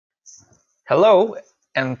Hello,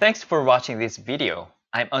 and thanks for watching this video.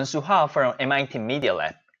 I'm Hun-Seok from MIT Media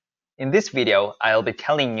Lab. In this video, I'll be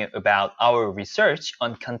telling you about our research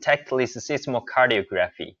on contactless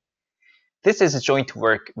seismocardiography. This is a joint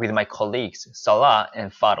work with my colleagues Salah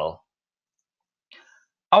and Fadel.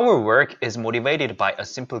 Our work is motivated by a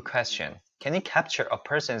simple question. Can you capture a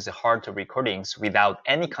person's heart recordings without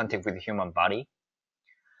any contact with the human body?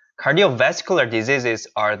 Cardiovascular diseases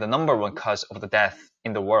are the #1 cause of death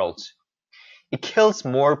in the world. It kills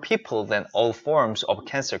more people than all forms of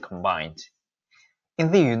cancer combined. In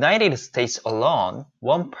the United States alone,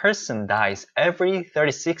 one person dies every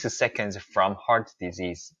 36 seconds from heart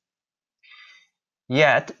disease.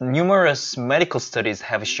 Yet, numerous medical studies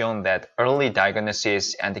have shown that early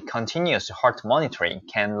diagnosis and continuous heart monitoring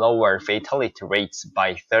can lower fatality rates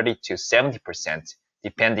by 30 to 70%,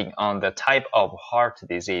 depending on the type of heart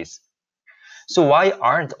disease. So why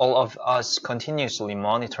aren't all of us continuously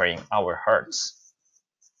monitoring our hearts?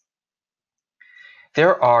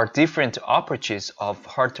 There are different approaches of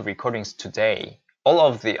heart recordings today. All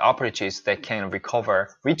of the approaches that can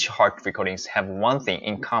recover rich heart recordings have one thing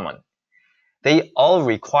in common. They all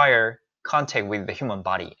require contact with the human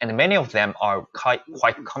body, and many of them are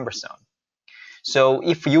quite cumbersome. So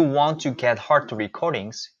if you want to get heart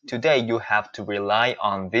recordings, today you have to rely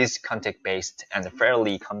on these contact-based and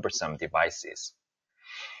fairly cumbersome devices.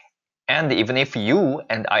 And even if you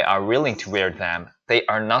and I are willing to wear them, they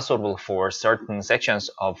are not suitable for certain sections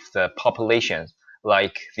of the population,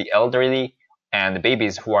 like the elderly and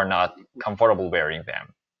babies who are not comfortable wearing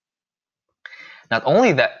them. Not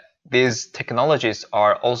only that, these technologies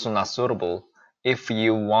are also not suitable if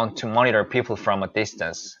you want to monitor people from a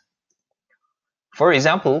distance. For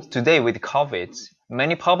example, today with COVID,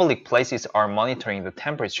 many public places are monitoring the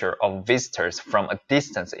temperature of visitors from a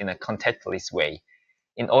distance in a contactless way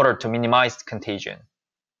in order to minimize contagion.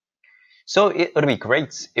 So it would be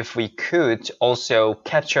great if we could also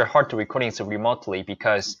capture heart recordings remotely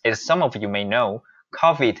because, as some of you may know,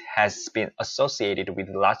 COVID has been associated with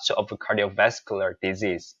lots of cardiovascular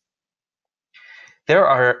disease.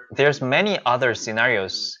 There's many other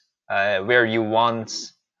scenarios where you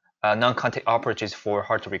want non-contact approaches for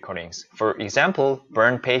heart recordings. For example,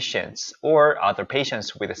 burn patients or other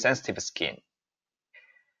patients with sensitive skin.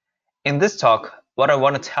 In this talk, what I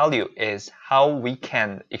want to tell you is how we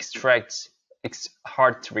can extract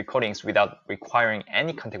heart recordings without requiring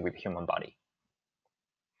any contact with the human body.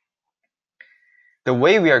 The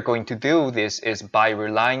way we are going to do this is by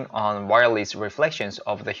relying on wireless reflections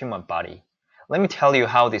of the human body. Let me tell you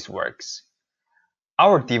how this works.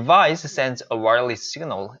 Our device sends a wireless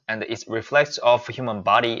signal and it reflects off the human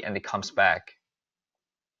body and it comes back.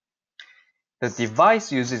 The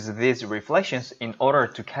device uses these reflections in order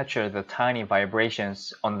to capture the tiny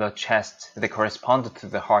vibrations on the chest that correspond to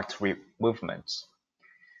the heart movements.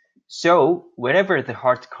 So, whenever the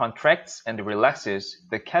heart contracts and relaxes,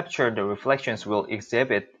 the captured reflections will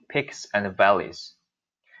exhibit peaks and valleys.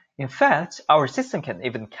 In fact, our system can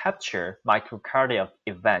even capture microcardial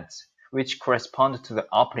events, which correspond to the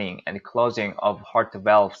opening and closing of heart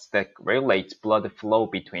valves that regulate blood flow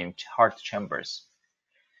between heart chambers.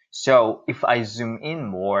 So if I zoom in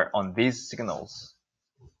more on these signals,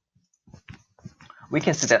 we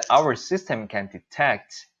can see that our system can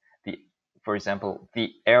detect, for example,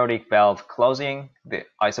 the aortic valve closing, the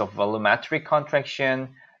isovolumetric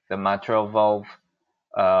contraction, the mitral valve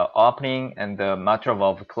opening, and the mitral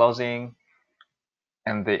valve closing,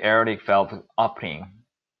 and the aortic valve opening.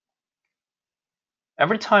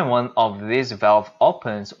 Every time one of these valves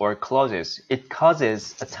opens or closes, it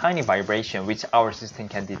causes a tiny vibration which our system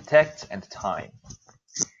can detect and time.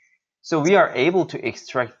 So we are able to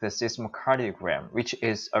extract the seismocardiogram, which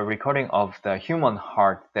is a recording of the human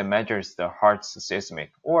heart that measures the heart's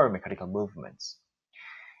seismic or mechanical movements.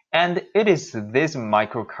 And it is these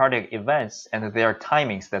microcardiac events and their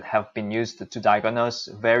timings that have been used to diagnose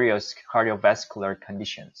various cardiovascular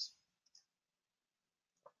conditions.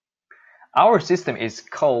 Our system is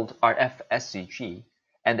called RF-SCG,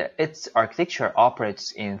 and its architecture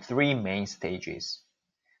operates in 3 main stages.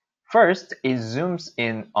 First, it zooms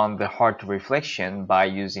in on the heart reflection by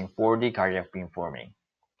using 4D cardiac beamforming.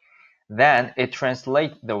 Then, it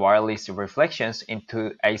translates the wireless reflections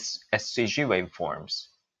into SCG waveforms.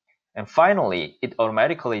 And finally, it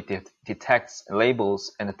automatically detects,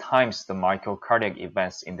 labels, and times the microcardiac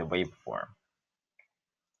events in the waveform.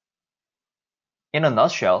 In a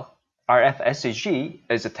nutshell, RF-SCG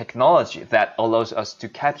is a technology that allows us to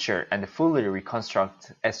capture and fully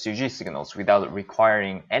reconstruct SCG signals without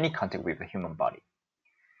requiring any contact with the human body.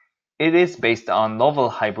 It is based on novel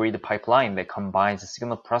hybrid pipeline that combines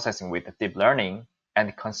signal processing with deep learning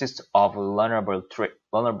and consists of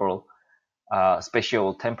learnable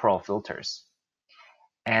spatial temporal filters.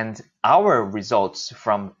 And our results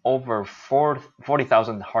from over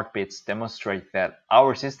 40,000 heartbeats demonstrate that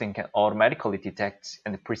our system can automatically detect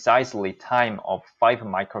and precisely time of 5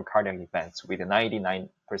 microcardial events with 99%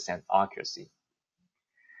 accuracy.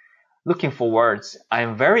 Looking forwards, I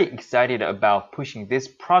am very excited about pushing this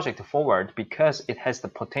project forward because it has the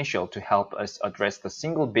potential to help us address the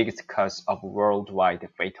single biggest cause of worldwide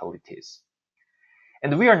fatalities.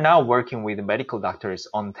 And we are now working with medical doctors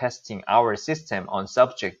on testing our system on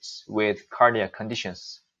subjects with cardiac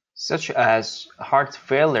conditions, such as heart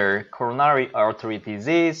failure, coronary artery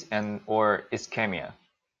disease, or ischemia.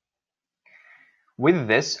 With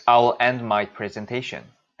this, I'll end my presentation.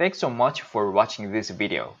 Thanks so much for watching this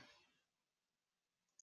video.